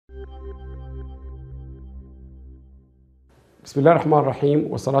بسم الله الرحمن الرحيم،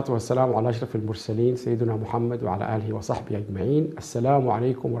 والصلاة والسلام على أشرف المرسلين سيدنا محمد وعلى آله وصحبه أجمعين. السلام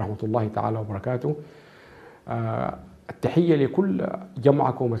عليكم ورحمة الله تعالى وبركاته. التحية لكل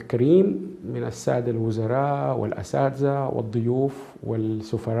جمعكم الكريم من السادة الوزراء والأساتذة والضيوف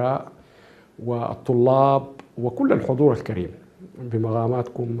والسفراء والطلاب وكل الحضور الكريم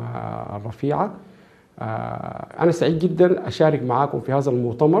بمقاماتكم الرفيعة. أنا سعيد جدا أشارك معكم في هذا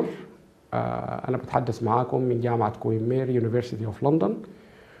المؤتمر. أنا بتحدث معاكم من جامعة كوين ميري يونيفرسيتي أوف لندن،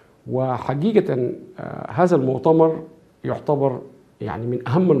 وحقيقة هذا المؤتمر يعتبر يعني من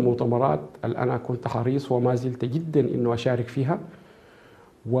أهم المؤتمرات اللي أنا كنت حريص وما زلت جدا إنه أشارك فيها،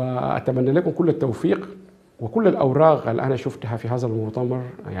 وأتمنى لكم كل التوفيق. وكل الأوراق اللي أنا شفتها في هذا المؤتمر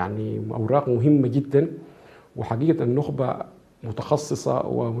يعني أوراق مهمة جدا، وحقيقة النخبة متخصصة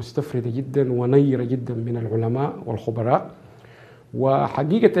ومستفردة جدا ونيرة جدا من العلماء والخبراء.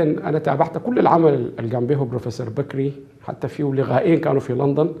 وحقيقة أنا تابعت كل العمل اللي قام به بروفيسور بكري، حتى فيه لقاءين كانوا في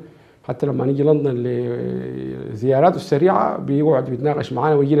لندن. حتى لما نيجي لندن لزياراته السريعة بيقعد بيتناقش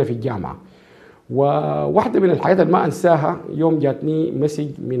معنا ويجينا في الجامعة. وواحدة من الحاجات اللي ما أنساها، يوم جاتني مسج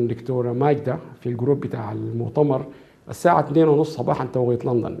من دكتورة ماجدة في الجروب بتاع المؤتمر الساعة 2:30 صباحا توقيت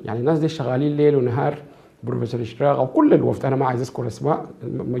لندن. يعني الناس دي شغالين ليل ونهار، بروفيسور إشراق أو كل الوفد، أنا ما عايز أذكر أسماء،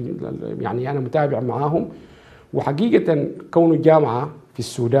 يعني أنا متابع معاهم. وحقيقة كون الجامعة في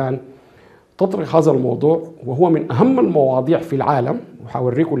السودان تطرح هذا الموضوع، وهو من أهم المواضيع في العالم،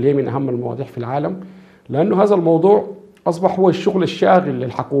 وحوريكم ليه من أهم المواضيع في العالم، لأنه هذا الموضوع أصبح هو الشغل الشاغل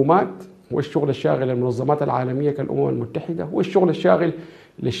للحكومات، هو الشغل الشاغل للمنظمات العالمية كالأمم المتحدة، هو الشغل الشاغل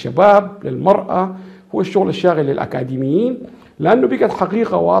للشباب، للمرأة، هو الشغل الشاغل للأكاديميين. لأنه بقت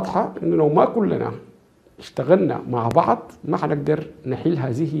حقيقة واضحة إنه لو ما كلنا اشتغلنا مع بعض ما حنقدر نحل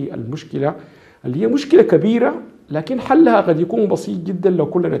هذه المشكلة، اللي هي مشكلة كبيرة لكن حلها قد يكون بسيط جدا لو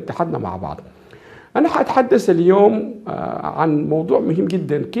كلنا اتحدنا مع بعض. أنا حأتحدث اليوم عن موضوع مهم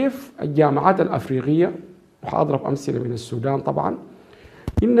جدا، كيف الجامعات الأفريقية، وحأضرب أمثلة من السودان طبعا،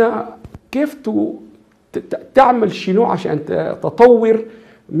 إن كيف تعمل شنو عشان تطور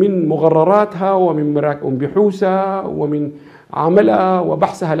من مقرراتها ومن بحوثها ومن عملها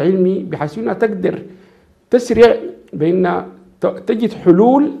وبحثها العلمي، بحيث أنها تقدر تسرع بأن تجد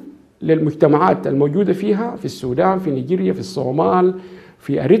حلول للمجتمعات الموجودة فيها، في السودان، في نيجيريا، في الصومال،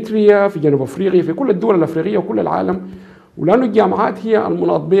 في أريتريا، في جنوب أفريقيا، في كل الدول الأفريقية وكل العالم. ولأن الجامعات هي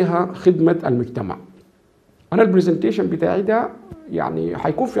المناط بها خدمة المجتمع. أنا البرزنتيشن بتاعي ده يعني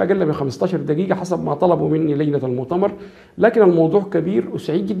حيكون في أقل من 15 دقيقة حسب ما طلبوا مني لجنة المؤتمر، لكن الموضوع كبير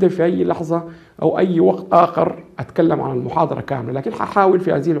وسعيد جدا في أي لحظة أو أي وقت آخر أتكلم عن المحاضرة كاملة، لكن ححاول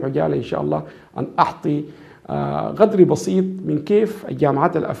في هذه العجالة إن شاء الله أن أعطي قدر بسيط من كيف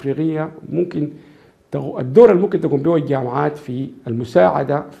الجامعات الأفريقية ممكن الدور اللي ممكن تقوم به الجامعات في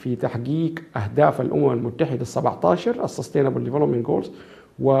المساعدة في تحقيق أهداف الأمم المتحدة 17 السستينبل ديفلوبمنت جولز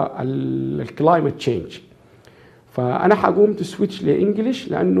والكلايمت تشينج. فأنا حقوم تسويتش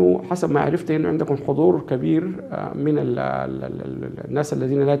لإنجليش، لأنه حسب ما عرفت إنه عندكم حضور كبير من الناس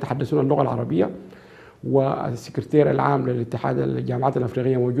الذين لا يتحدثون اللغة العربية، والسكرتير العام للاتحاد الجامعات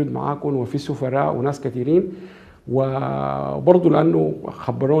الأفريقية موجود معاكم، وفي سفراء وناس كثيرين. وبرضه لأنه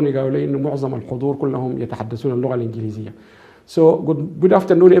خبروني قالوا لي إنه معظم الحضور كلهم يتحدثون اللغة الإنجليزية. So good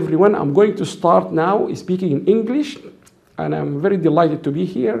afternoon everyone. I'm going to start now speaking in English, and I'm very delighted to be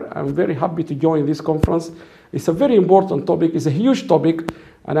here. I'm very happy to join this conference. It's a very important topic. It's a huge topic,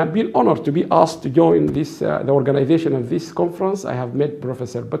 and I've been honored to be asked to join this, the organization of this conference. I have met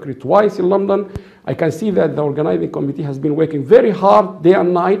Professor Bakri twice in London. I can see that the organizing committee has been working very hard day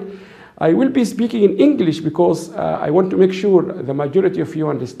and night. I will be speaking in English because I want to make sure the majority of you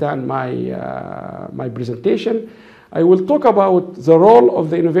understand my presentation. I will talk about the role of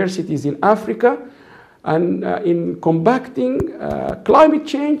the universities in Africa and in combating climate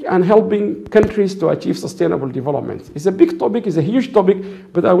change and helping countries to achieve sustainable development. It's a big topic, it's a huge topic,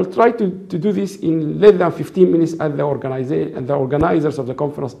 but I will try to do this in less than 15 minutes as the organizers of the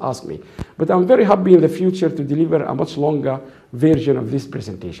conference asked me. But I'm very happy in the future to deliver a much longer version of this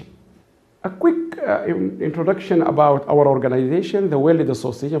presentation. A quick introduction about our organization. The World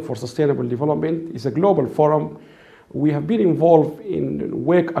Association for Sustainable Development is a global forum. We have been involved in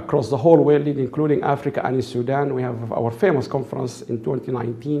work across the whole world, including Africa and in Sudan. We have our famous conference in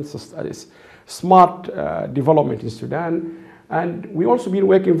 2019, Smart Development in Sudan. And we also been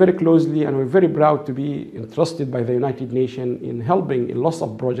working very closely, and we're very proud to be entrusted by the United Nations in helping in lots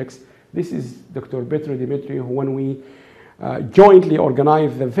of projects. This is Dr. Petro Dimitriou, when we jointly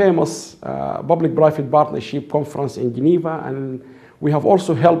organized the famous public-private partnership conference in Geneva, and we have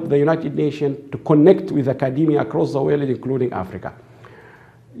also helped the United Nations to connect with academia across the world, including Africa.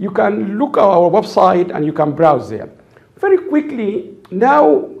 You can look at our website and you can browse there. Very quickly,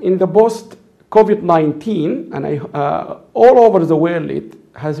 now in the post-COVID-19, and all over the world,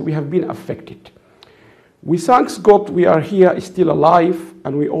 we have been affected. We thanks God we are here still alive,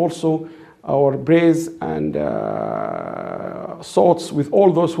 and we also our prayers and thoughts with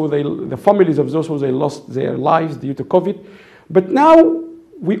all those the families of those who they lost their lives due to COVID. But now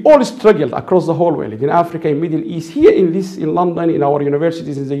we all struggled across the whole world, in Africa, in Middle East, here in London, in our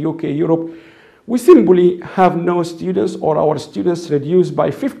universities in the UK, Europe. We simply have no students, or our students reduced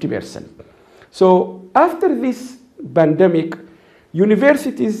by 50%. So after this pandemic,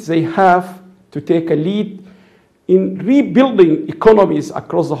 universities, they have to take a lead in rebuilding economies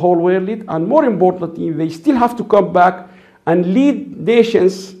across the whole world, and more importantly, they still have to come back and lead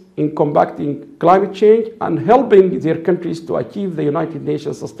nations in combating climate change and helping their countries to achieve the United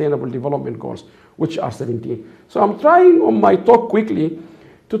Nations Sustainable Development Goals, which are 17. So I'm trying on my talk quickly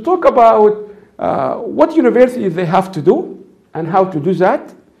to talk about what universities they have to do and how to do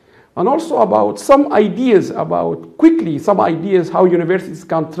that, and also about some ideas how universities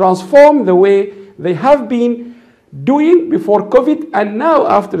can transform the way they have been doing before COVID and now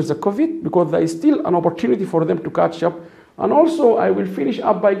after the COVID, because there is still an opportunity for them to catch up. And also I will finish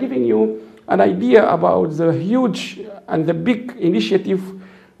up by giving you an idea about the huge and the big initiative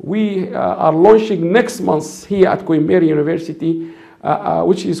we are launching next month here at Queen Mary University,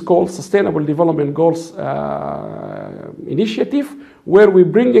 which is called Sustainable Development Goals Initiative, where we're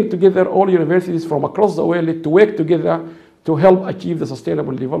bringing together all universities from across the world to work together to help achieve the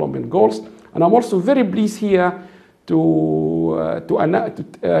Sustainable Development Goals. And I'm also very pleased here to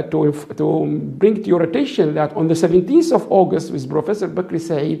bring to your attention that on the 17th of August with Professor Bakri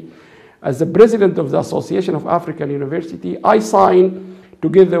Saeed, as the president of the Association of African University, I signed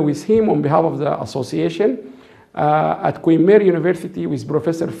together with him on behalf of the association at Queen Mary University with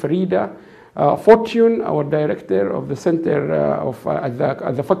Professor Farida Fortune, our director of the Center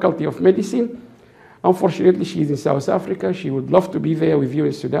at the Faculty of Medicine. Unfortunately, she is in South Africa. She would love to be there with you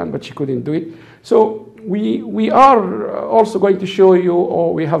in Sudan, but she couldn't do it. So we are also going to show you,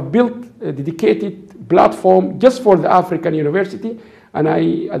 or we have built a dedicated platform just for the African University. And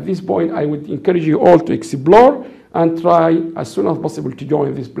at this point, I would encourage you all to explore and try as soon as possible to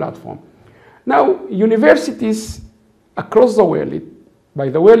join this platform. Now, universities across the world, by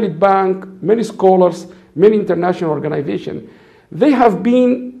the World Bank, many scholars, many international organizations, they have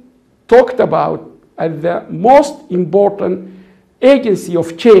been talked about as the most important agency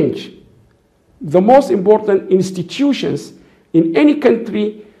of change, the most important institutions in any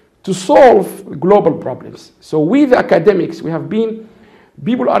country to solve global problems. So we, the academics,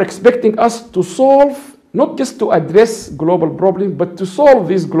 people are expecting us to solve, not just to address global problems, but to solve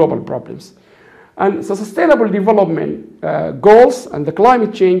these global problems. And the Sustainable Development Goals and the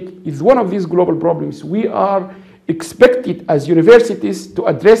climate change is one of these global problems we are expected as universities to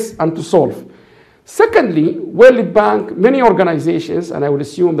address and to solve. Secondly, World Bank, many organizations, and I would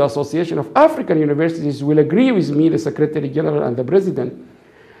assume the Association of African Universities will agree with me, the Secretary General and the President.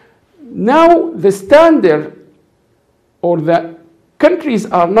 Now the standard, or the countries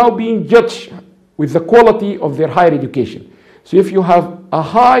are now being judged with the quality of their higher education. So if you have a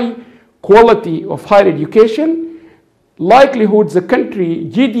high quality of higher education, likelihood the country,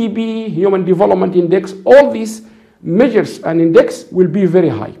 GDP, Human Development Index, all these measures and index will be very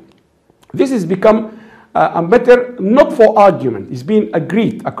high. This has become a matter not for argument. It's been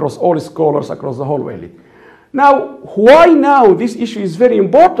agreed across all scholars across the whole world. Now, why now this issue is very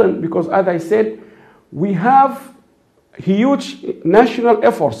important? Because as I said, we have huge national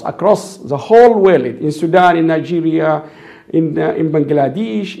efforts across the whole world, in Sudan, in Nigeria, in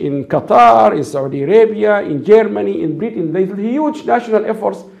Bangladesh, in Qatar, in Saudi Arabia, in Germany, in Britain. There's huge national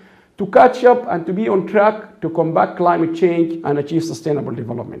efforts to catch up and to be on track to combat climate change and achieve sustainable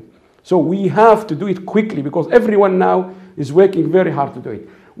development. So we have to do it quickly because everyone now is working very hard to do it.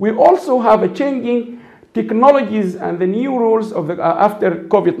 We also have a changing technologies and the new rules of after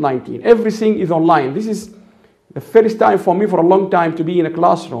COVID-19. Everything is online. This is the first time for me for a long time to be in a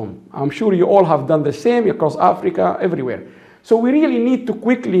classroom. I'm sure you all have done the same across Africa, everywhere. So we really need to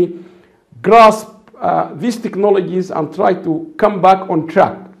quickly grasp these technologies and try to come back on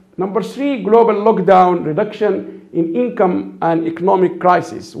track. Number 3, global lockdown, reduction in income and economic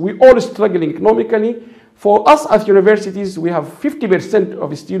crisis. We all struggling economically. For us as universities, we have 50%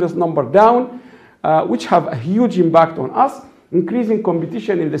 of students number down, which have a huge impact on us, increasing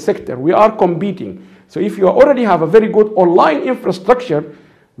competition in the sector. We are competing. So if you already have a very good online infrastructure,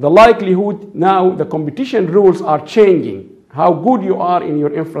 the likelihood now the competition rules are changing, how good you are in your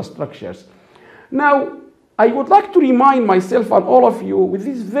infrastructures. Now, I would like to remind myself and all of you with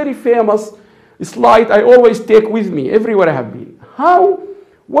this very famous slide I always take with me everywhere I have been.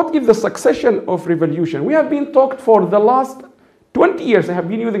 What is the succession of revolution? We have been talked for the last 20 years. I have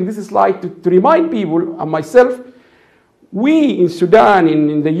been using this slide to remind people and myself, we in Sudan,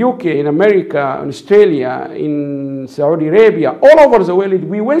 in the UK, in America, in Australia, in Saudi Arabia, all over the world,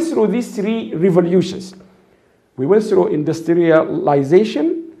 we went through these 3 revolutions. We went through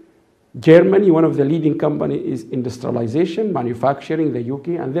industrialization. Germany, one of the leading companies, is industrialization, manufacturing, the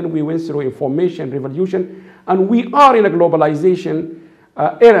UK, and then we went through information revolution, and we are in a globalization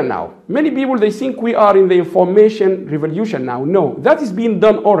era now. Many people, they think we are in the information revolution now. No, that is being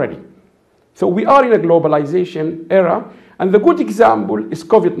done already. So we are in a globalization era, and the good example is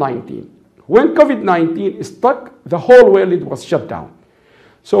COVID-19. When COVID-19 struck, the whole world was shut down.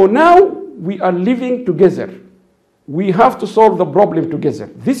 So now we are living together. We have to solve the problem together.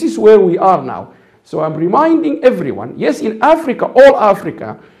 This is where we are now. So I'm reminding everyone, yes, in Africa, all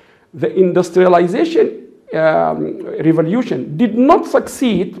Africa, the industrialization revolution did not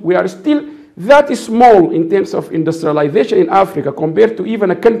succeed. We are still that small in terms of industrialization in Africa compared to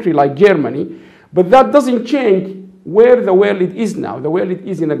even a country like Germany, but that doesn't change where the world is now. The world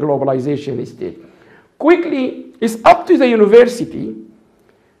is in a globalization state. Quickly, it's up to the university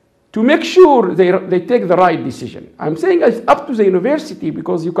to make sure they take the right decision. I'm saying it's up to the university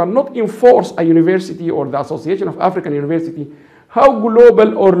because you cannot enforce a university or the Association of African University how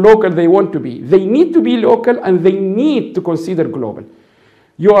global or local they want to be. They need to be local and they need to consider global.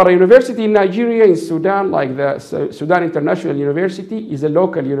 You are a university in Nigeria, in Sudan, like the Sudan International University is a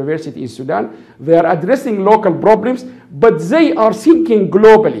local university in Sudan. They are addressing local problems, but they are thinking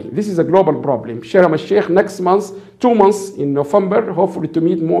globally. This is a global problem. Sharm el-Sheikh next month, 2 months in November, hopefully to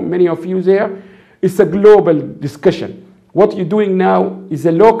meet many of you there. It's a global discussion. What you're doing now is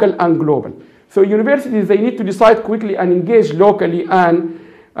a local and global. So universities, they need to decide quickly and engage locally and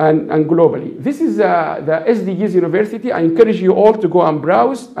globally. This is the SDGs University. I encourage you all to go and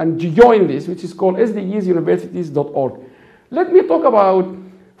browse and join this, which is called sdgsuniversities.org. Let me talk about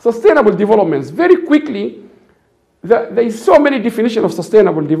sustainable developments. Very quickly, there is so many definitions of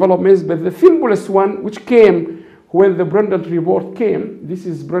sustainable developments, but the simplest one, which came when the Brundtland report came, this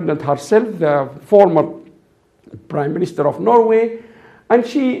is Brundtland herself, the former Prime Minister of Norway, and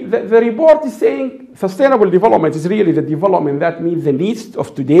the report is saying sustainable development is really the development that meets the needs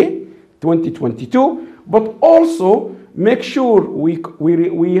of today, 2022, but also make sure we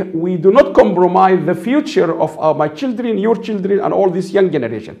do not compromise the future of my children, your children, and all this young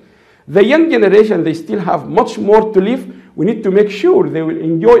generation. The young generation, they still have much more to live. We need to make sure they will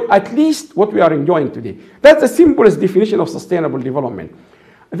enjoy at least what we are enjoying today. That's the simplest definition of sustainable development.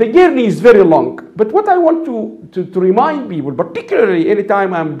 The journey is very long, but what I want to remind people, particularly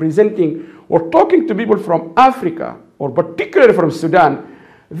anytime I'm presenting or talking to people from Africa, or particularly from Sudan,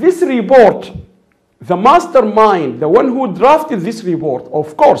 this report, the mastermind, the one who drafted this report,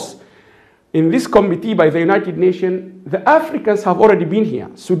 of course, in this committee by the United Nations, the Africans have already been here.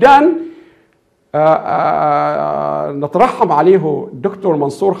 Sudan, نترحم عليه Dr.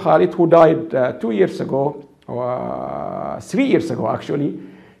 Mansour Khalid, who died 2 years ago, 3 years ago actually.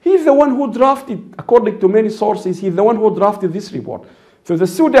 He's the one who drafted, according to many sources, he's the one who drafted this report. So the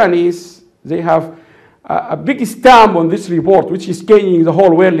Sudanese, they have a big stamp on this report, which is changing the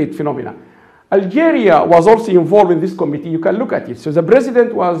whole world phenomena. Algeria was also involved in this committee. You can look at it. So the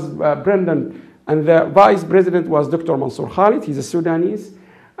president was Brendan, and the vice president was Dr. Mansour Khalid. He's a Sudanese.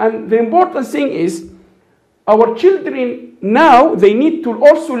 And the important thing is, our children now, they need to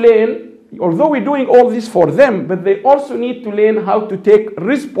also learn, although we're doing all this for them, but they also need to learn how to take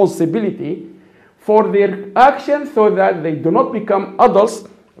responsibility for their actions so that they do not become adults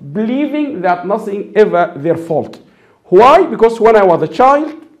believing that nothing ever their fault. Why? Because when I was a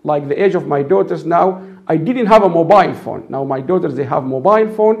child, like the age of my daughters now, I didn't have a mobile phone. Now my daughters, they have mobile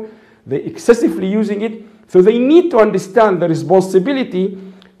phone. They're excessively using it. So they need to understand the responsibility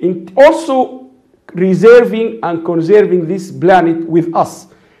in also reserving and conserving this planet with us.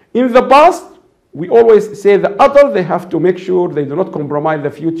 In the past, we always say the adults, they have to make sure they do not compromise the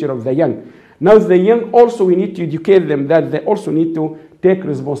future of the young. Now the young also, we need to educate them that they also need to take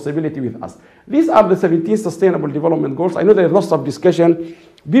responsibility with us. These are the 17 Sustainable Development Goals. I know there's lots of discussion.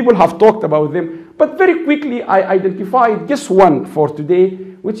 People have talked about them. But very quickly, I identified just one for today,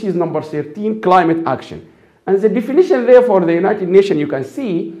 which is number 13, climate action. And the definition there for the United Nations, you can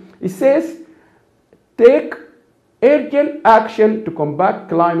see, it says, take urgent action to combat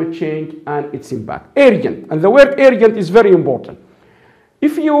climate change and its impact. Urgent. And the word urgent is very important.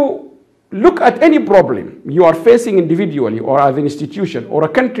 If you look at any problem you are facing individually or as an institution or a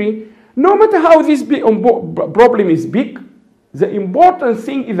country, no matter how this problem is big, the important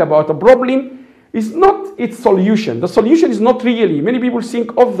thing is about a problem is not its solution. The solution is not really, many people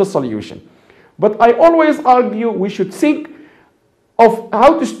think of the solution. But I always argue we should think of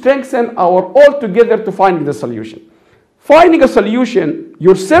how to strengthen our all together to find the solution. Finding a solution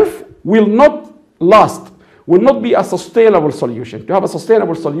yourself will not last, will not be a sustainable solution. To have a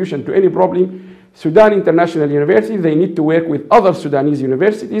sustainable solution to any problem, Sudan International University, they need to work with other Sudanese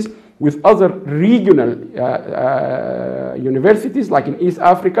universities, with other regional universities, like in East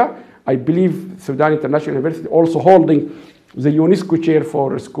Africa. I believe Sudan International University also holding the UNESCO chair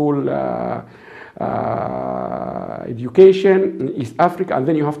for school education in East Africa, and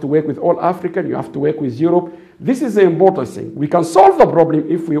then you have to work with all Africa, you have to work with Europe. This is the important thing. We can solve the problem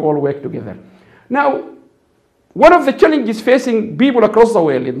if we all work together. Now, one of the challenges facing people across the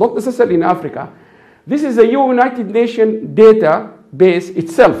world, not necessarily in Africa, this is the United Nations database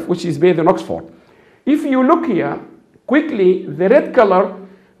itself, which is based in Oxford. If you look here, quickly, the red color,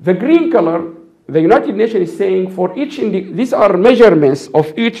 the green color, the United Nations is saying for each, these are measurements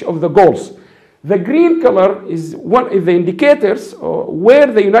of each of the goals. The green color is one of the indicators where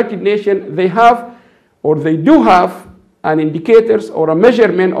the United Nations, they have, or they do have, an indicators or a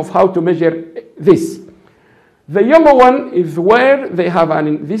measurement of how to measure this. The yellow one is where they have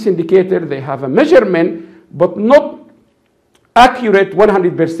this indicator, they have a measurement, but not accurate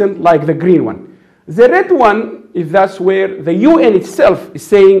 100% like the green one. The red one is that's where the UN itself is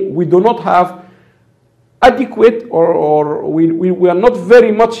saying we do not have adequate or we are not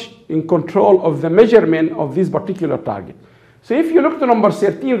very much in control of the measurement of this particular target. So if you look to number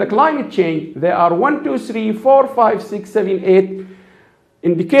 13, the climate change, there are 1, 2, 3, 4, 5, 6, 7, 8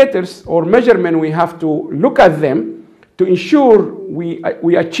 indicators or measurement we have to look at them to ensure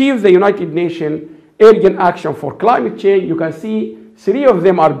we achieve the United Nations urgent action for climate change. You can see 3 of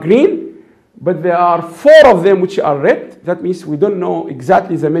them are green, but there are 4 of them which are red. That means we don't know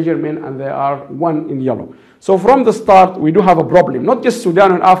exactly the measurement, and there are 1 in yellow. So from the start, we do have a problem, not just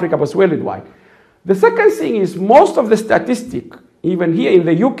Sudan and Africa, but worldwide. The second thing is most of the statistics, even here in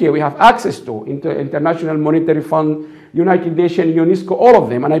the UK, we have access to International Monetary Fund, United Nations, UNESCO, all of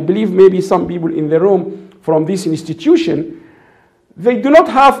them. And I believe maybe some people in the room from this institution, they do not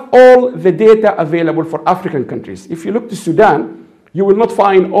have all the data available for African countries. If you look to Sudan, you will not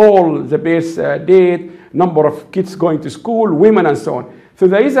find all the birth date, number of kids going to school, women, and so on. So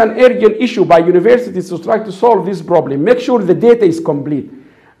there is an urgent issue by universities to try to solve this problem, make sure the data is complete.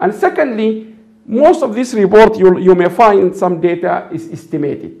 And secondly, most of this report, you may find some data is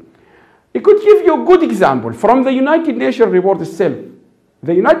estimated. It could give you a good example from the United Nations report itself.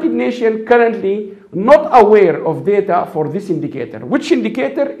 The United Nations currently not aware of data for this indicator. Which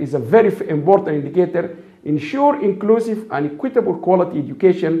indicator is a very important indicator? Ensure inclusive and equitable quality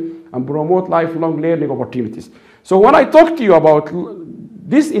education and promote lifelong learning opportunities. So when I talk to you about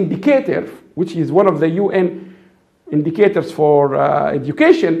this indicator, which is one of the UN indicators for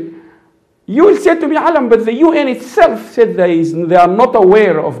education, you will say to me, Allam, but the UN itself said they are not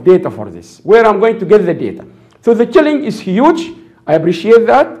aware of data for this. Where I'm going to get the data? So the challenge is huge. I appreciate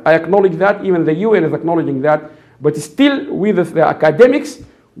that. I acknowledge that. Even the UN is acknowledging that. But still, with the academics,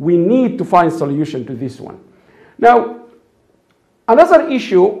 we need to find a solution to this one. Now, another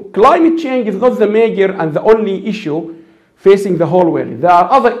issue, climate change is not the major and the only issue facing the whole world. There are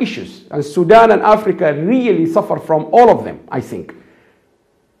other issues, and Sudan and Africa really suffer from all of them, I think.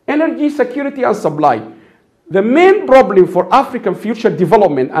 Energy security and supply. The main problem for African future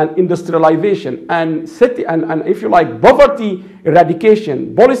development and industrialization and if you like, poverty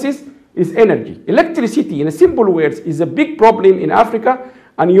eradication policies is energy. Electricity, in simple words, is a big problem in Africa,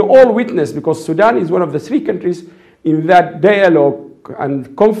 and you all witness, because Sudan is one of the 3 countries in that dialogue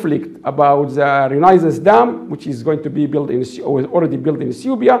and conflict about the Renaissance Dam, which is going to be built or already built in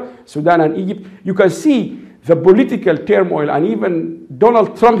Ethiopia, Sudan and Egypt. You can see the political turmoil, and even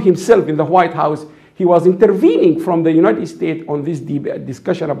Donald Trump himself in the White House, he was intervening from the United States on this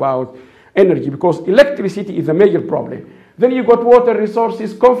discussion about energy, because electricity is a major problem. Then you got water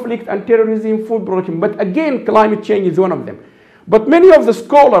resources, conflict and terrorism, food production. But again, climate change is one of them. But many of the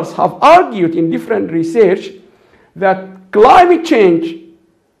scholars have argued in different research that climate change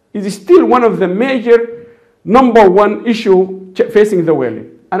is still one of the major #1 issue facing the world.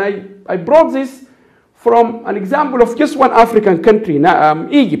 And I brought this from an example of just one African country,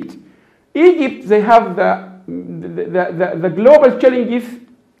 Egypt. Egypt, they have the global challenges,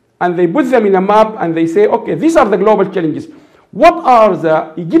 and they put them in a map, and they say, okay, these are the global challenges. What are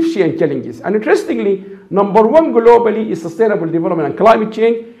the Egyptian challenges? And interestingly, #1 globally is sustainable development and climate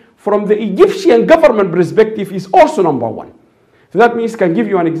change. From the Egyptian government perspective, is also #1. So that means, can give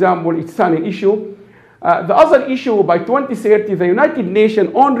you an example, it's an issue. The other issue, by 2030, the United Nations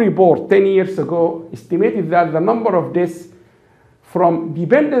own report 10 years ago estimated that the number of deaths from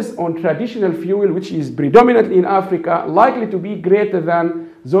dependence on traditional fuel, which is predominantly in Africa, likely to be greater than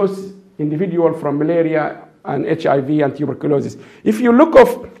those individuals from malaria and HIV and tuberculosis. If you look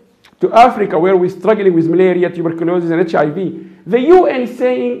to Africa, where we're struggling with malaria, tuberculosis, and HIV, the UN is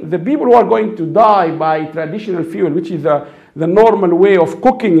saying the people who are going to die by traditional fuel, which is the normal way of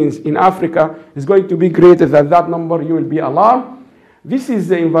cooking in Africa, is going to be greater than that number. You will be alarmed. This is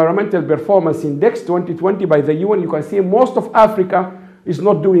the Environmental Performance Index 2020 by the UN. You can see most of Africa is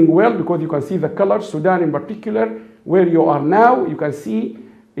not doing well because you can see the colors. Sudan in particular, where you are now, you can see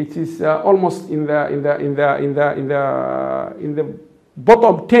it is almost in the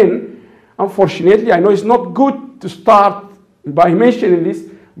bottom 10. Unfortunately, I know it's not good to start by mentioning this,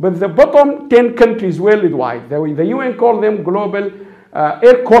 but the bottom 10 countries worldwide, the UN call them global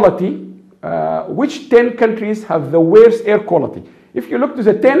air quality, which 10 countries have the worst air quality. If you look to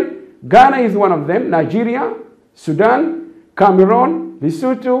the 10, Ghana is one of them, Nigeria, Sudan, Cameroon,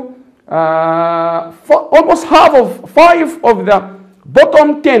 Lesotho, almost five of the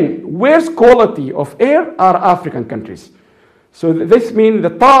bottom 10 worst quality of air are African countries. So this means the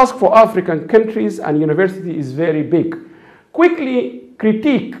task for African countries and universities is very big. Quickly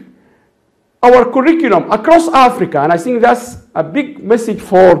critique our curriculum across Africa, and I think that's a big message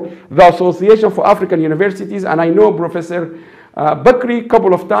for the Association for African Universities, and I know Professor Bakri a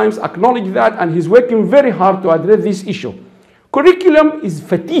couple of times acknowledged that, and he's working very hard to address this issue. Curriculum is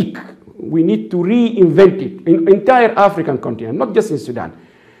fatigue. We need to reinvent it in entire African continent, not just in Sudan.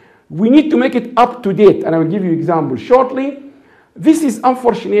 We need to make it up to date, and I will give you example shortly. This is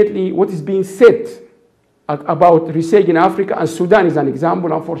unfortunately what is being said about research in Africa, and Sudan is an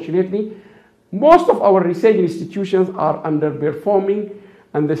example, unfortunately. Most of our research institutions are underperforming,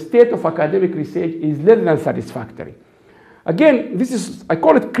 and the state of academic research is less than satisfactory. Again, this is, I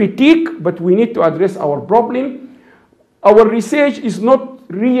call it critique, but we need to address our problem. Our research is not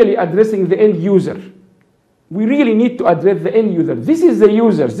really addressing the end user. We really need to address the end user. This is the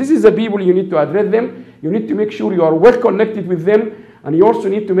users. This is the people you need to address them. You need to make sure you are well connected with them, and you also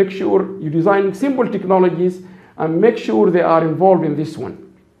need to make sure you design simple technologies and make sure they are involved in this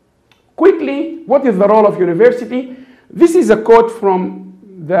one. Quickly, what is the role of university? This is a quote from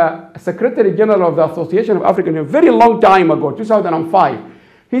the Secretary General of the Association of African Universities, a very long time ago, 2005.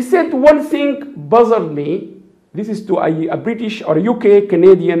 He said one thing bothered me. This is to a British or UK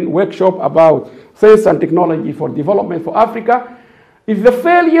Canadian workshop about science and technology for development for Africa, is the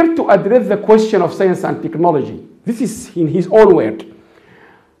failure to address the question of science and technology. This is in his own word.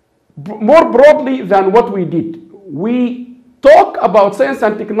 More broadly than what we did. We talk about science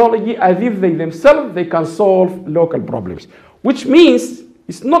and technology as if they themselves can solve local problems, which means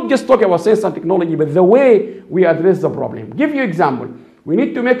it's not just talking about science and technology, but the way we address the problem. Give you an example. We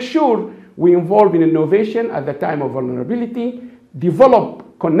need to make sure we involve in innovation at the time of vulnerability,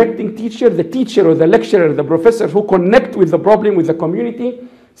 develop connecting teachers, the teacher or the lecturer, the professor who connect with the problem with the community,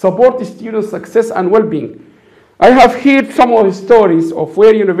 support the students' success and well-being. I have heard some of the stories of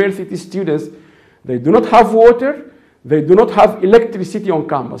where university students, they do not have water, they do not have electricity on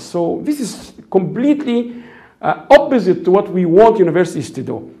campus. So this is completely opposite to what we want universities to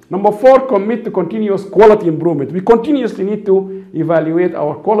do. Number 4, commit to continuous quality improvement. We continuously need to evaluate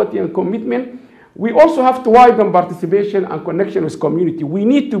our quality and commitment. We also have to widen participation and connection with community. We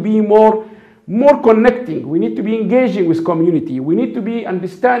need to be more connecting. We need to be engaging with community. We need to be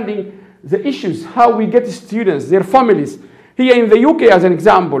understanding the issues, how we get students, their families. Here in the UK, as an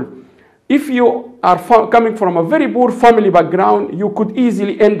example, if you are coming from a very poor family background, you could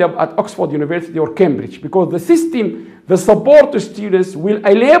easily end up at Oxford University or Cambridge, because the system, the support to students will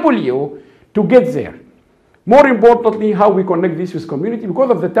enable you to get there. More importantly, how we connect this with community. Because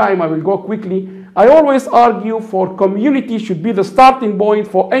of the time, I will go quickly. I always argue for community should be the starting point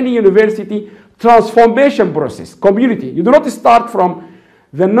for any university transformation process. Community. You do not start from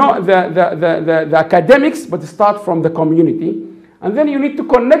the academics, but start from the community. And then you need to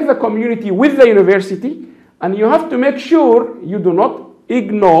connect the community with the university, and you have to make sure you do not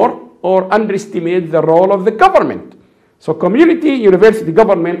ignore or underestimate the role of the government. So community, university,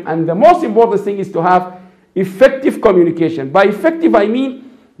 government, and the most important thing is to have effective communication. By effective, I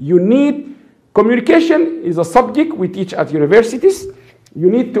mean you need communication is a subject we teach at universities.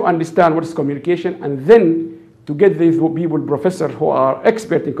 You need to understand what is communication, and then to get these people, professors who are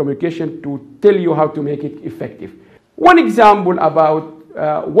expert in communication, to tell you how to make it effective. One example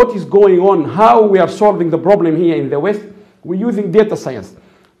about what is going on, how we are solving the problem here in the West, we're using data science.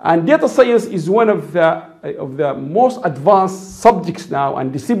 And data science is one of the most advanced subjects now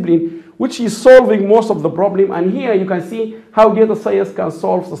and discipline, which is solving most of the problem. And here you can see how data science can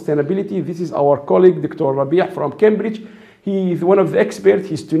solve sustainability. This is our colleague, Dr. Rabi' from Cambridge. He is one of the experts.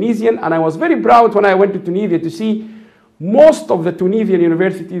 He's Tunisian. And I was very proud when I went to Tunisia to see most of the Tunisian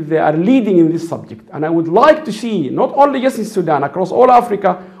universities, they are leading in this subject. And I would like to see, not only just in Sudan, across all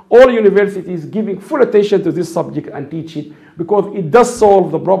Africa, all universities giving full attention to this subject and teach it, because it does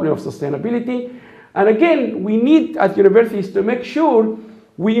solve the problem of sustainability. And again, we need at universities to make sure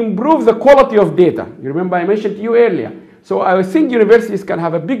we improve the quality of data. You remember I mentioned to you earlier. So I think universities can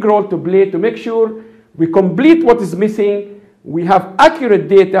have a big role to play to make sure we complete what is missing, we have accurate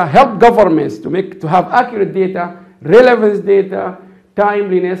data, help governments to have accurate data, relevance data,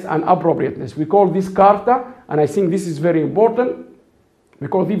 timeliness, and appropriateness. We call this Carta, and I think this is very important,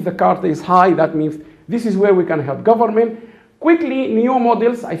 because if the Carta is high, that means this is where we can help government. Quickly, new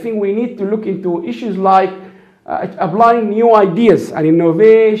models. I think we need to look into issues like applying new ideas and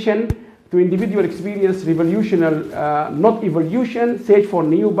innovation to individual experience, revolutionary, not evolution, search for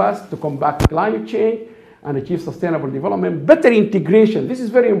new paths to combat climate change and achieve sustainable development. Better integration, this is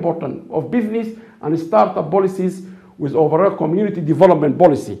very important, of business and startup policies with overall community development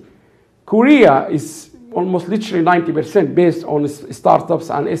policy. Korea is almost literally 90% based on startups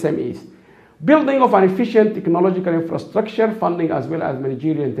and SMEs. Building of an efficient technological infrastructure, funding as well as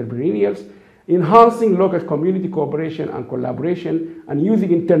managerial entrepreneurs, enhancing local community cooperation and collaboration, and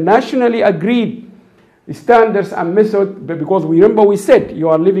using internationally agreed standards and methods, because remember we said you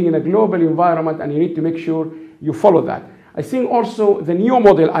are living in a global environment and you need to make sure you follow that. I think also the new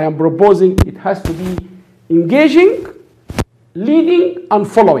model I am proposing, it has to be engaging, leading, and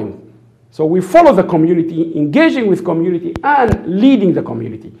following. So we follow the community, engaging with community, and leading the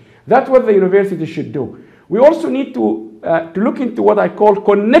community. That's what the university should do. We also need to look into what I call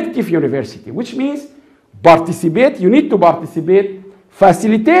connective university, which means participate. You need to participate,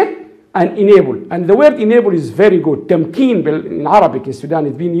 facilitate, and enable. And the word enable is very good. Tamkeen in Arabic in Sudan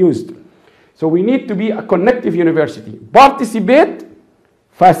is being used. So we need to be a connective university. Participate,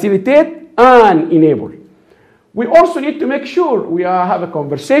 facilitate, and enable. We also need to make sure we have a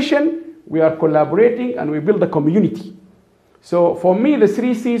conversation, we are collaborating, and we build a community. So for me, the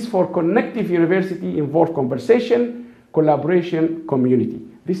 3 C's for connective university involve conversation, collaboration, community.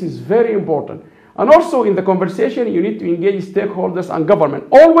 This is very important. And also in the conversation, you need to engage stakeholders and government.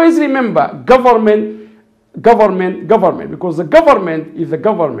 Always remember, government, government, government, because the government is the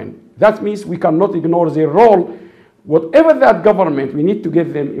government. That means we cannot ignore their role. Whatever that government, we need to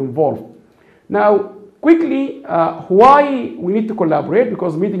get them involved. Now, quickly, why we need to collaborate,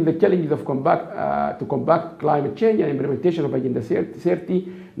 because meeting the challenges of to combat climate change and implementation of Agenda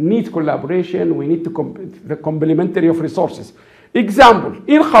 30 needs collaboration. We need the complementary of resources. Example,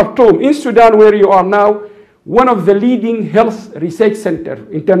 in Khartoum, in Sudan, where you are now, one of the leading health research centers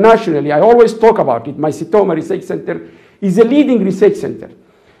internationally, I always talk about it, my Sitoma Research Center is a leading research center.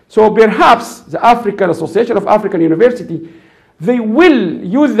 So perhaps the African Association of African Universities, they will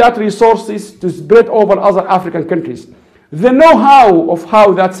use that resources to spread over other African countries. The know-how of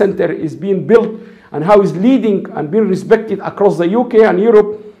how that center is being built and how it's leading and being respected across the UK and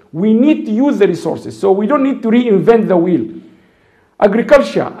Europe, we need to use the resources. So we don't need to reinvent the wheel.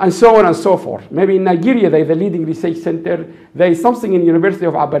 Agriculture and so on and so forth. Maybe in Nigeria, there is a leading research center. There is something in the University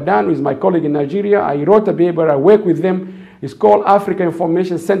of Abadan with my colleague in Nigeria. I wrote a paper, I work with them. It's called Africa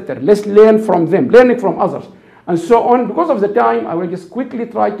Information Center. Let's learn from them, learning from others, and so on. Because of the time, I will just quickly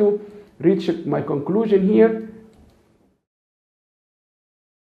try to reach my conclusion here.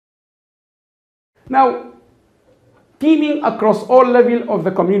 Now, teaming across all levels of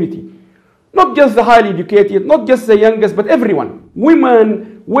the community. Not just the highly educated, not just the youngest, but everyone.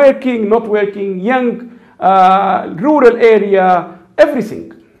 Women, working, not working, young, rural area,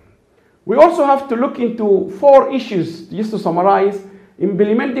 everything. We also have to look into 4 issues, just to summarize.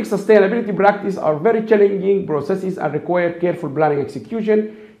 Implementing sustainability practice are very challenging processes and require careful planning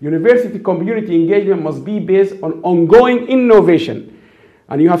execution. University community engagement must be based on ongoing innovation.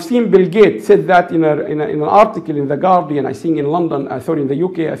 And you have seen Bill Gates said that in an article in The Guardian, I think in London, I thought in the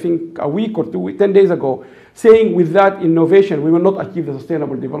UK, I think a week or 10 days ago, saying with that innovation, we will not achieve the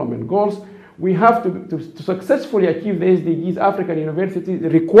Sustainable Development Goals. We have to successfully achieve the SDGs, African universities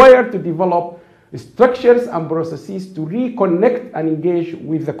required to develop structures and processes to reconnect and engage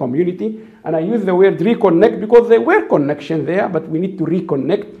with the community. And I use the word reconnect because there were connections there, but we need to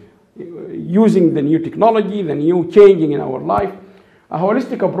reconnect using the new technology, the new changing in our life. A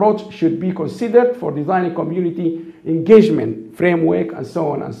holistic approach should be considered for designing community engagement framework and so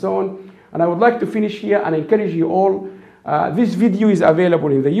on and so on. And I would like to finish here and encourage you all. This video is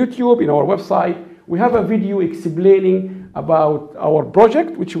available in the YouTube, in our website. We have a video explaining about our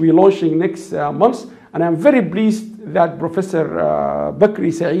project, which we're launching next month. And I'm very pleased that Professor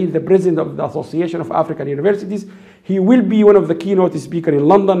Bakri Saeed, the President of the Association of African Universities, he will be one of the keynote speakers in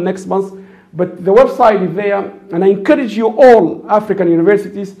London next month. But the website is there, and I encourage you all African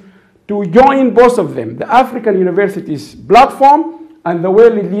universities to join both of them, the African Universities platform and the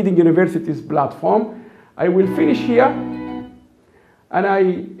World Leading Universities platform. I will finish here, and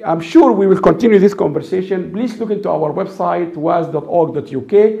I'm sure we will continue this conversation. Please look into our website,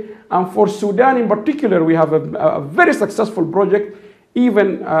 was.org.uk. And for Sudan in particular, we have a very successful project.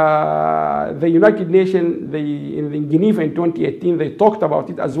 Even the United Nations, in Geneva in 2018, they talked about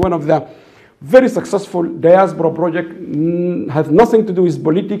it as one of the very successful diaspora project. Has nothing to do with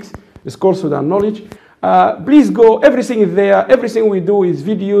politics. It's called Sudan Knowledge. Please go, everything is there. Everything we do is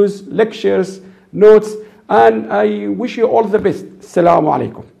videos, lectures, notes, and I wish you all the best. Assalamu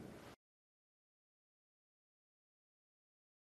alaikum.